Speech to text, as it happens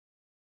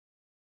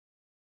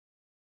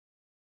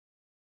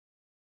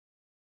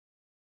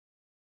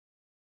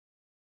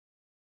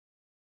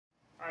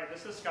Alright,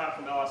 this is Scott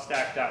from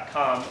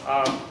lsstack.com.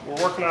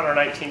 We're working on our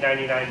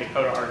 1999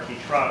 Dakota RT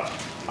truck,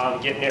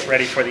 getting it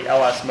ready for the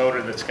LS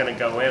motor that's going to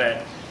go in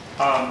it.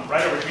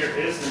 Right over here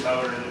is the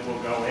motor that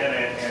will go in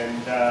it,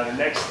 and the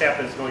next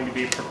step is going to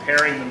be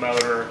preparing the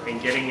motor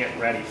and getting it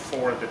ready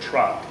for the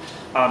truck.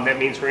 That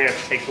means we're going to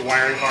have to take the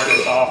wiring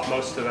harness off,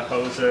 most of the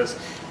hoses,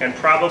 and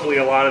probably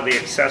a lot of the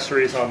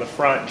accessories on the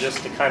front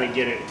just to kind of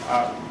get it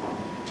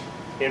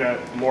in a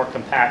more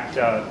compact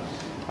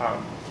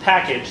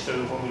package, so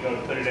that when we go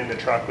to put it in the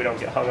truck we don't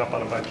get hung up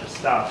on a bunch of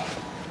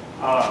stuff.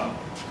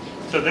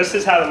 So this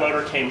is how the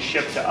motor came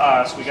shipped to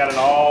us. We got it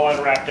all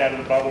unwrapped out of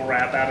the bubble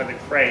wrap, out of the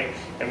crate,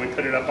 and we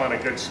put it up on a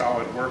good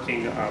solid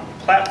working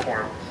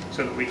platform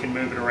so that we can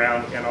move it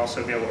around and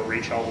also be able to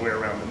reach all the way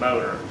around the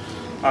motor.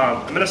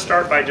 I'm going to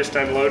start by just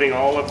unloading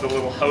all of the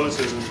little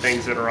hoses and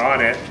things that are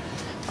on it.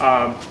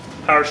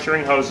 Power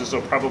steering hoses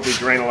will probably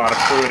drain a lot of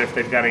fluid if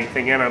they've got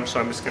anything in them, so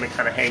I'm just going to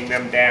kind of hang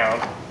them down.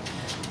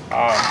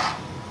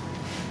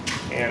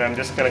 And I'm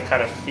just going to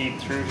kind of feed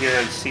through here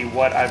and see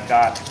what I've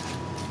got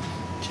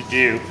to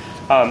do.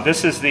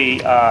 This is the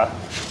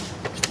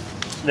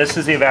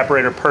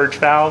evaporator purge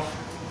valve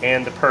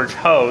and the purge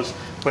hose.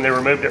 When they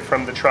removed it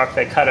from the truck,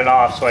 they cut it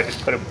off, so I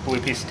just put a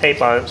blue piece of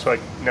tape on it so I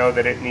know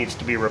that it needs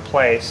to be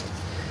replaced.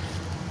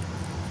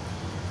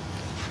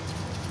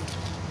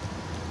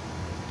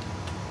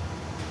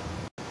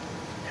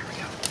 There we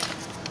go.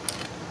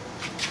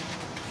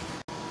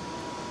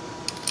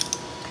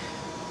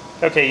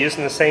 Okay,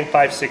 using the same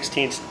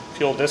 5/16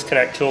 fuel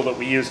disconnect tool that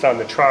we used on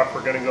the truck,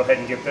 we're going to go ahead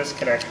and get this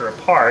connector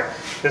apart.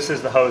 This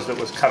is the hose that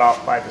was cut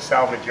off by the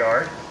salvage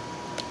yard.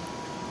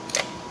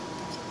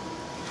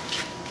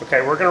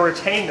 Okay, we're going to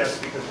retain this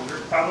because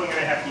we're probably going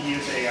to have to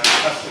use a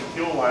custom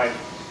fuel line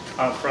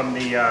from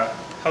the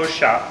hose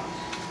shop.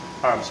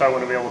 So I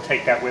want to be able to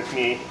take that with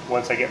me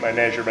once I get my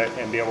measurement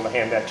and be able to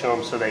hand that to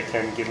them so they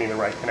can give me the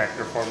right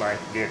connector for my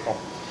vehicle.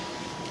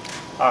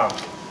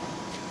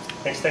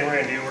 Next thing we're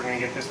going to do, we're going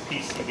to get this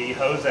PCV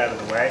hose out of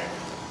the way.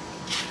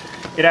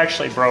 It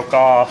actually broke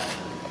off.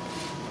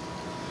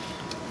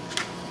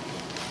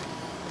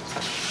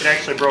 It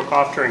actually broke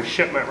off during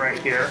shipment right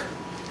here.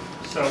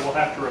 So we'll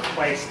have to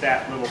replace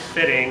that little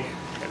fitting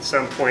at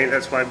some point.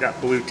 That's why I've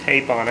got blue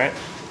tape on it.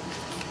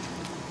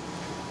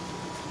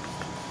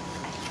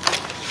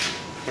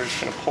 We're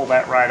just going to pull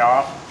that right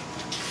off,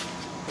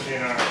 put it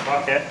in our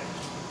bucket.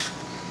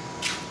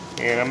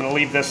 And I'm going to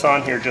leave this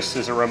on here just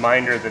as a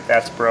reminder that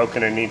that's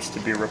broken and needs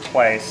to be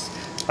replaced.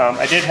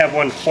 I did have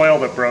one coil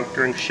that broke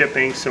during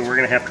shipping, so we're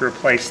going to have to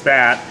replace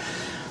that.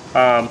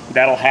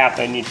 That'll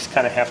happen. You just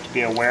kind of have to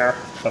be aware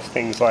of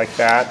things like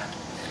that.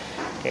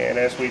 And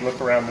as we look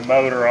around the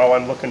motor, all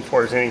I'm looking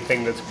for is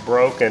anything that's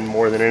broken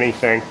more than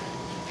anything.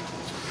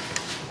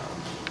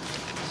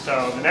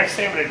 So the next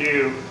thing I'm going to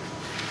do,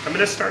 I'm going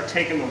to start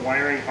taking the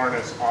wiring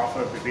harness off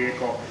of the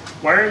vehicle.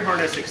 Wiring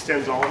harness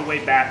extends all the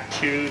way back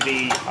to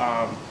the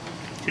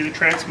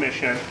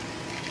transmission,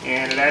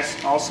 and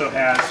it also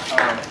has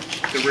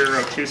the rear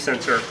O2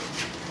 sensor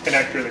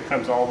connector that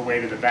comes all the way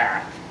to the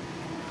back.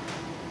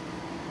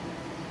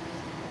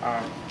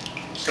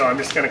 So I'm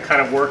just going to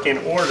kind of work in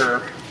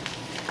order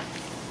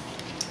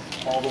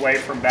all the way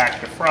from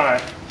back to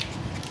front.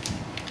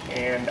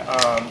 And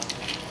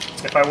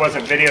if I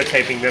wasn't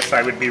videotaping this,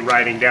 I would be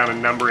writing down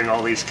and numbering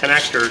all these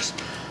connectors.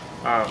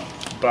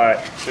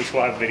 But since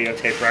we'll have a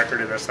videotape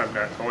record of this, I'm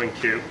not going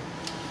to.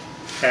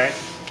 Okay.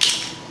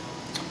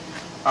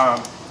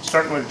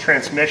 Starting with the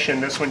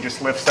transmission, this one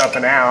just lifts up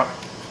and out,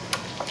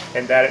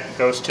 and that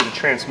goes to the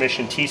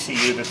transmission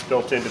TCU that's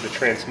built into the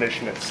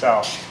transmission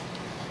itself.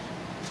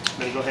 I'm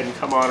going to go ahead and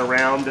come on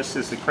around. This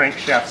is the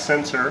crankshaft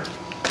sensor,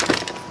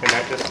 and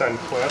that just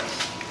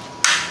unclips.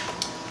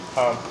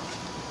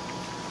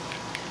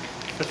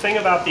 The thing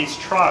about these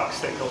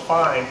trucks that you'll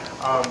find,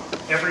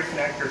 every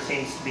connector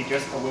seems to be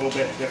just a little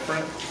bit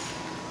different,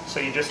 so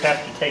you just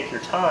have to take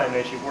your time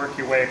as you work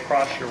your way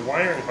across your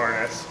wiring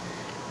harness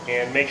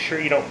and make sure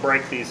you don't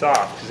break these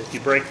off, because if you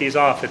break these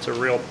off, it's a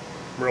real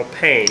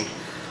pain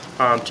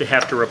to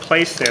have to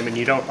replace them, and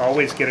you don't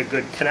always get a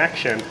good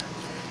connection,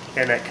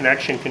 and that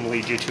connection can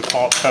lead you to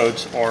fault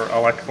codes or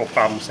electrical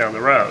problems down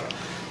the road.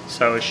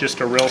 So it's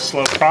just a real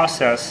slow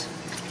process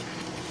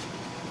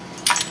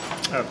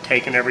of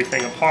taking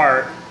everything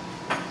apart,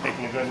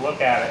 taking a good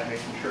look at it,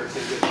 making sure it's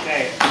in good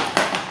shape.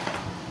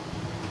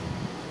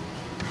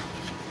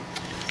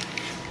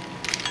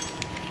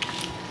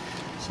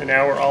 So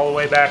now we're all the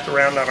way back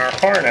around on our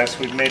harness.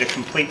 We've made a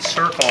complete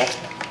circle.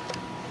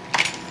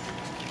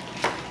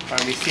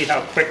 You see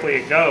how quickly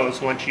it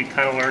goes once you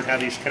kind of learn how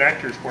these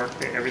connectors work.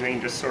 Everything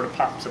just sort of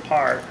pops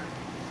apart.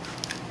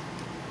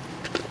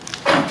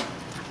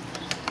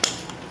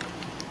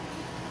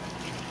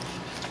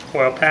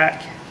 Coil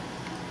pack.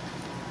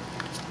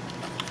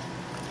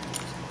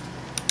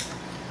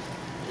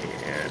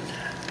 And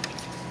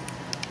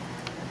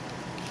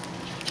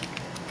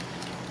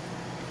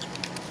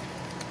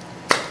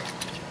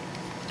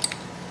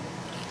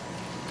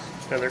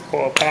another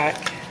coil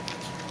pack.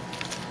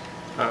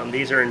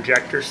 These are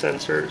injector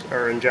sensors,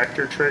 or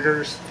injector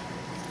triggers.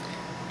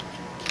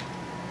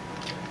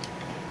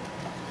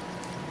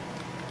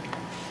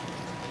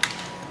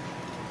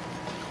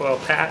 coil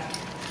pack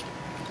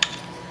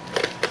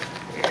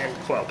and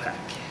coil pack.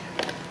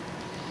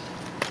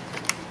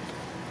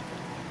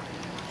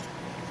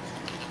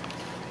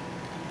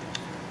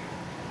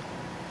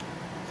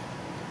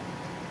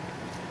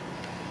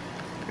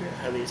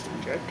 How these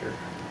injector.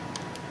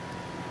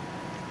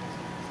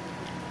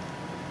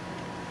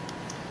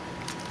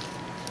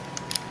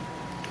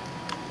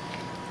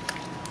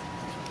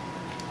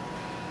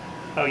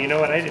 Oh, you know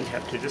what? I didn't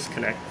have to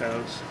disconnect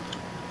those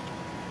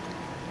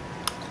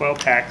coil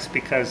packs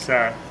because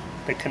the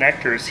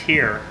connectors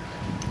here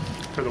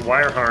for the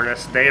wire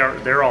harness,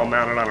 they're all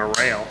mounted on a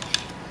rail.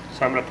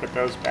 So I'm going to put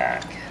those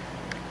back.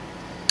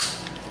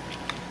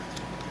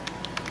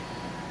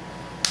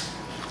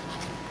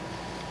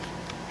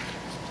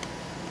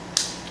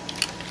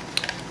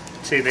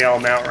 See, they all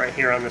mount right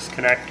here on this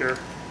connector.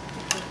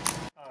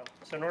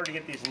 So in order to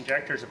get these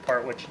injectors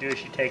apart, what you do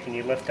is you take and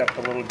you lift up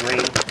the little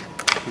green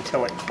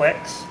until it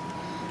clicks.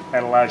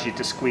 That allows you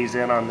to squeeze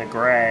in on the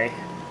gray.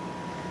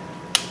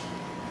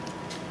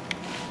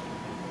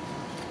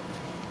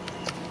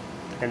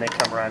 And they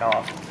come right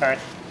off, okay?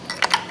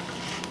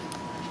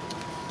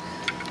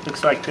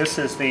 Looks like this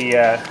is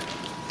the,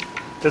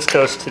 this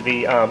goes to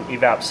the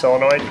Evap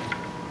Solenoid,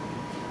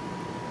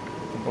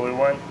 the blue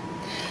one.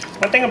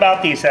 One thing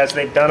about these, as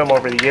they've done them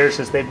over the years,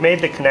 is they've made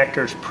the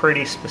connectors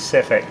pretty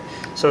specific.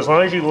 So as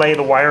long as you lay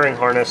the wiring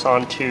harness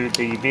onto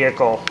the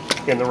vehicle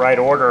in the right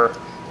order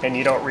and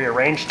you don't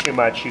rearrange too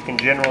much, you can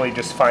generally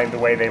just find the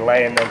way they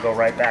lay and they'll go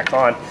right back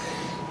on.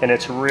 And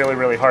it's really,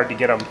 really hard to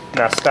get them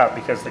messed up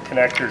because the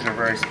connectors are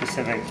very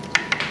specific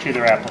to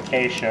their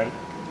application.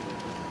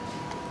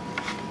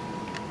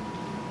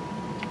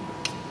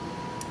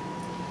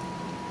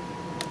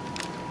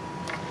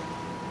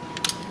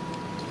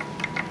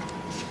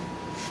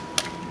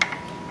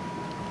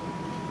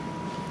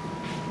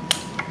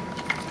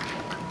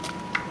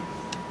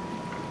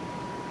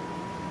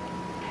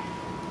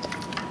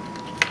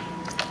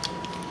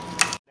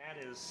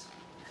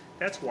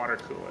 That's water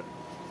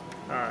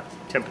coolant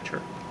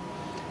temperature.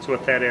 That's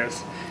what that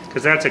is.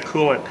 Because that's a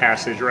coolant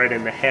passage right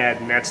in the head,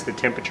 and that's the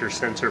temperature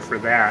sensor for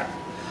that.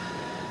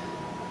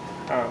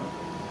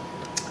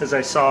 As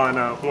I saw in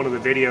one of the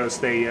videos,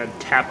 they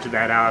tapped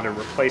that out and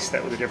replaced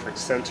that with a different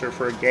sensor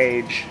for a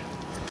gauge.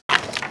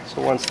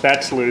 So once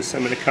that's loose,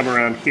 I'm going to come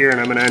around here and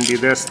I'm going to undo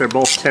this. They're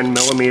both 10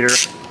 millimeter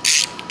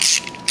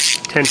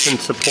tension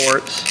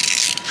supports.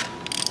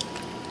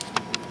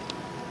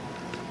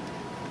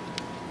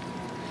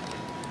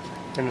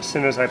 And as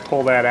soon as I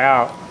pull that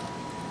out,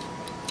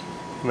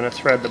 I'm going to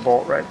thread the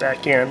bolt right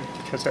back in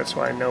because that's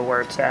why I know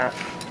where it's at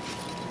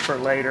for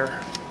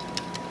later.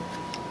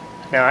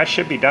 Now I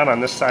should be done on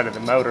this side of the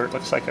motor. It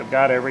looks like I've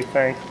got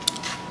everything.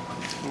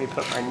 Let me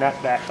put my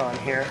nut back on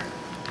here.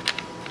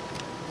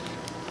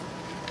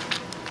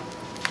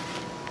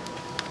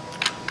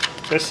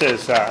 This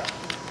is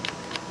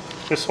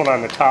this one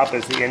on the top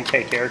is the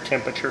intake air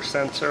temperature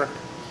sensor.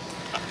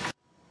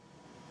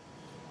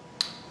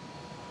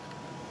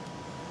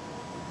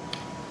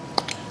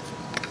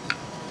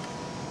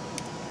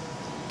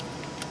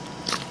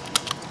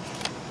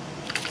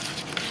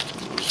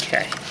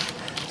 Okay,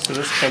 so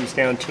this comes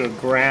down to a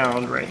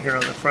ground right here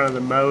on the front of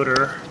the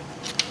motor.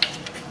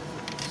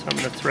 So I'm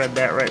going to thread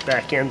that right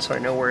back in so I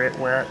know where it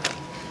went.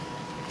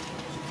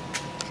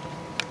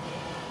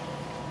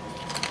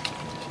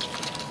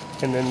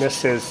 And then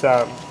this is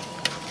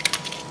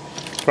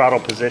throttle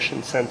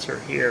position sensor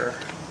here.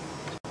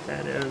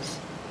 That is.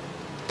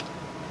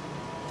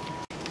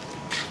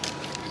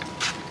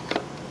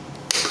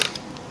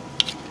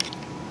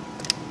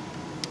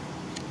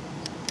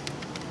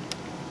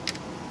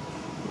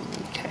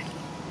 Okay.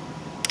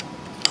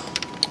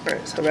 All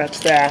right, so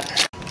that's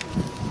that.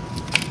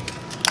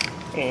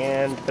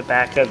 And the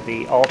back of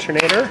the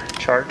alternator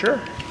charger.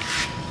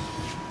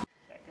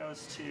 That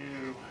goes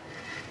to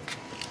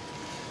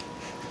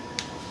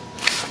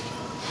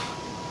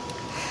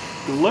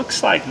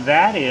looks like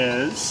that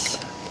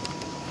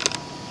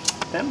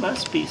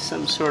must be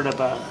some sort of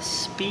a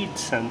speed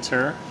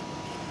sensor.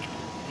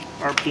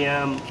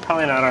 RPM,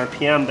 probably not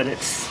RPM, but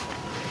it's,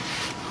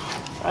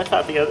 I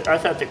thought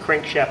the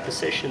crankshaft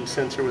position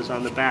sensor was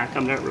on the back.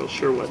 I'm not real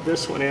sure what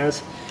this one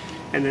is.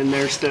 And then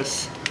there's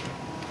this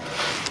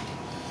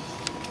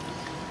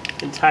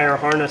entire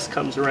harness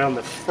comes around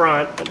the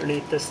front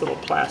underneath this little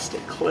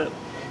plastic clip.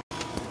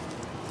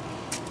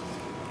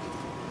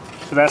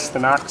 So that's the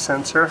knock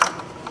sensor.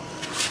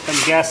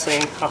 I'm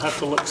guessing I'll have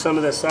to look some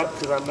of this up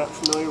because I'm not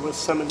familiar with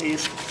some of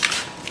these.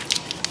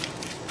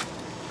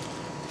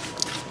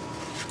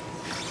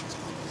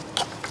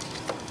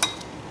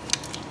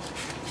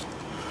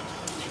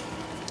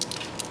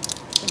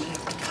 I'm going to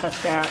have to cut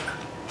that.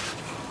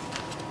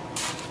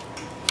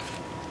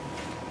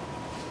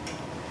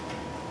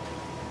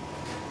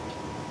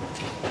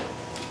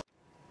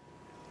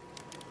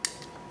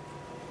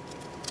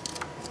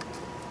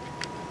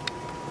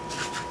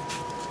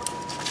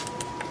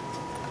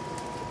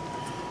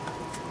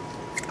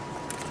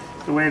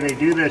 The way they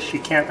do this, you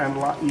can't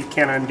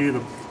undo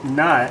the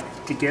nut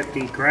to get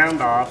the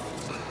ground off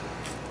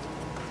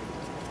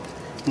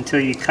until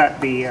you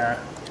cut the,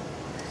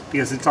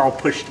 because it's all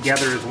pushed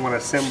together as one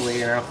assembly,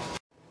 you know.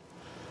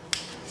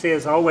 See,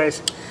 as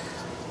always,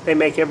 they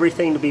make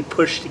everything to be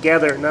pushed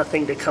together,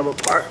 nothing to come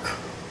apart.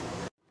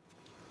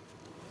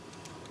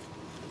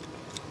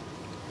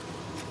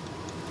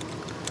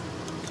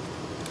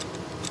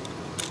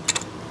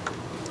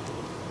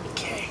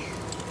 Okay.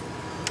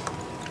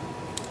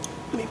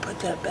 Let me put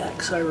that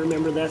back so I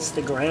remember that's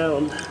the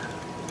ground.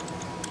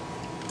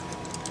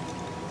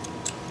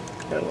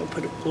 I'm going to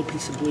put a little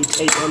piece of blue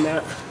tape on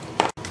that.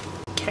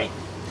 Okay.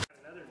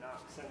 Another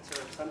knock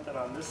sensor, something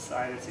on this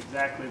side, it's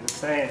exactly the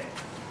same.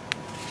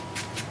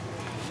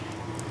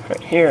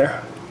 Right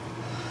here.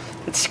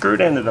 It's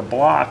screwed into the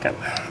block.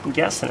 I'm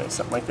guessing it's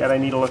something like that. I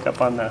need to look up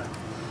on the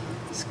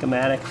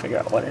schematic, figure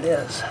out what it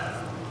is.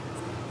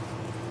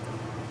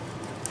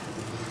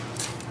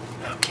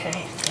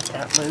 Okay, got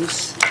that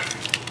loose.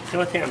 Go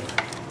with him.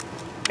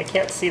 I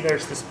can't see,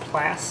 there's this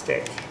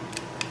plastic.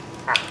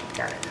 Ah,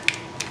 got it.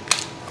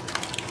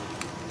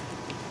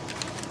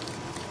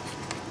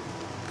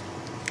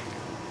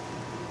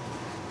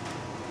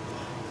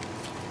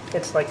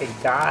 It's like a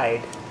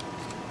guide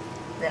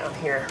down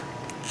here.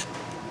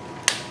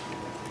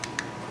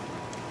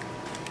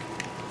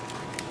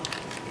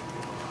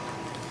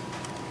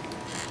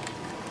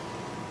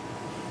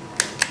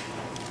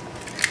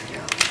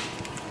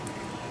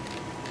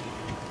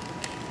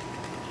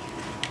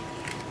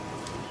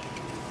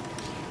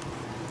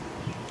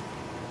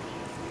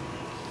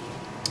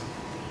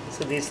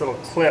 So these little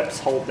clips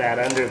hold that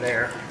under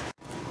there.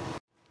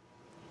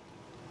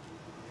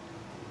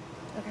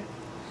 Okay.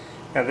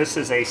 Now this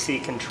is AC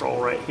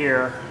control right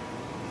here.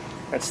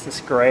 That's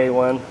this gray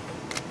one.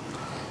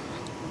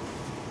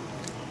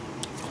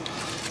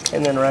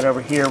 And then right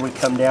over here we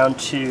come down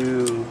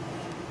to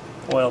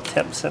oil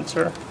temp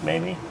sensor,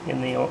 maybe,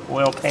 in the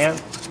oil pan.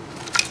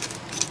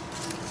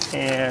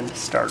 And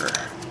starter.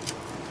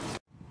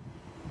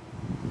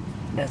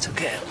 That's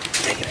okay.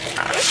 Take it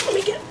out. Let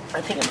me get,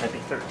 I think it might be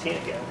 13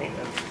 again. I think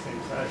that's the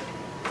same size.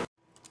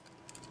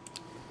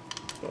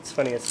 It's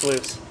funny, it's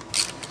loose.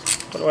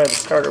 I wonder why the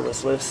starter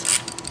was loose.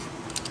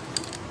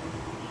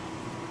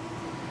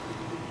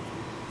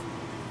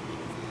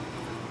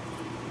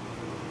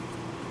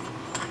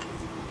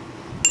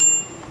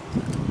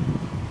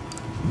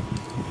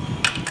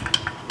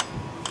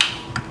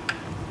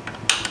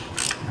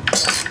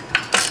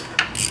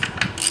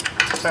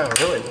 It's not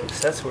really loose,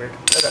 that's weird.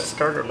 Oh, that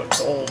starter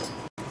looks old.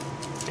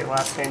 Okay,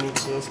 last thing I need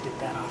to do is get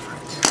that off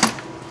right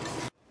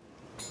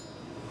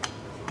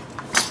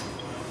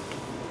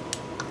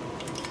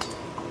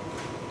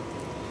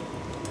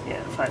there.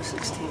 Yeah,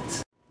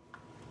 5/16.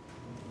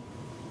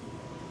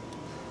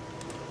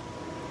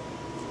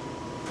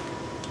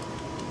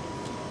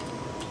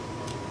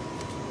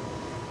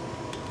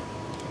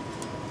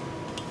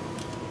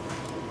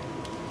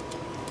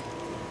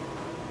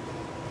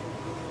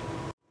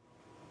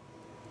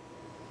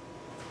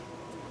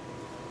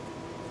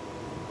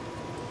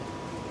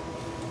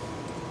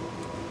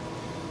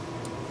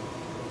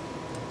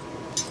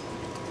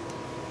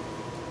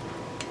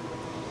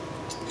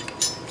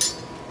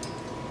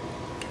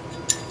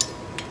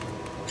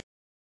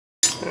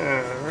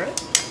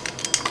 Alright,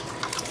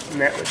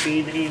 and that would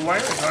be the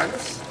wiring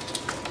harness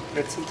in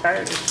its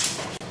entirety.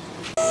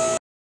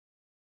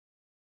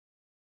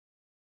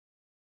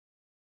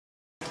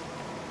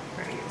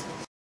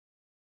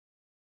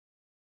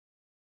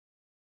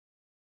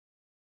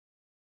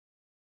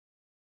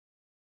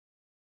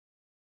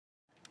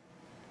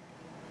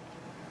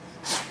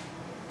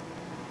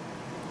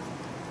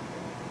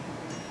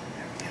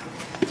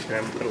 And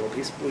I'm going to put a little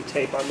piece of blue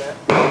tape on that,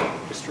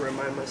 just to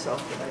remind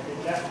myself that I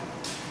did that.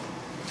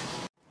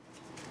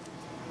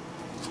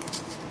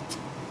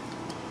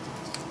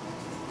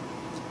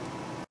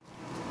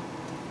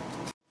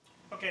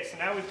 Okay, so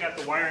now we've got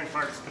the wiring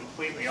harness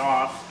completely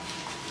off.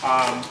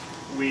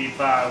 We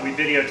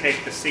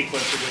videotaped the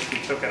sequence in which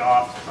we took it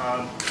off.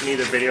 You can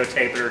either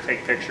videotape it or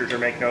take pictures or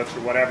make notes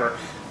or whatever.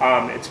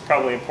 It's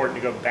probably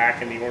important to go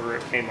back in the order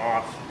it came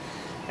off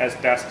as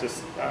best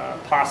as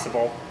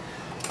possible,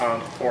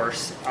 of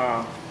course.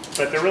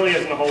 But there really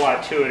isn't a whole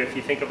lot to it. If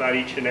you think about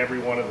each and every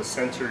one of the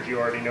sensors, you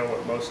already know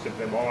what most of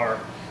them are.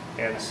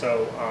 And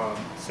so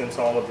since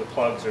all of the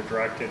plugs are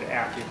directed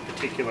at the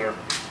particular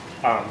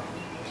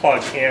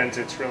plug ends,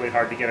 it's really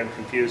hard to get them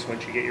confused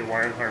once you get your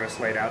wiring harness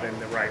laid out in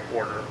the right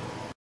order.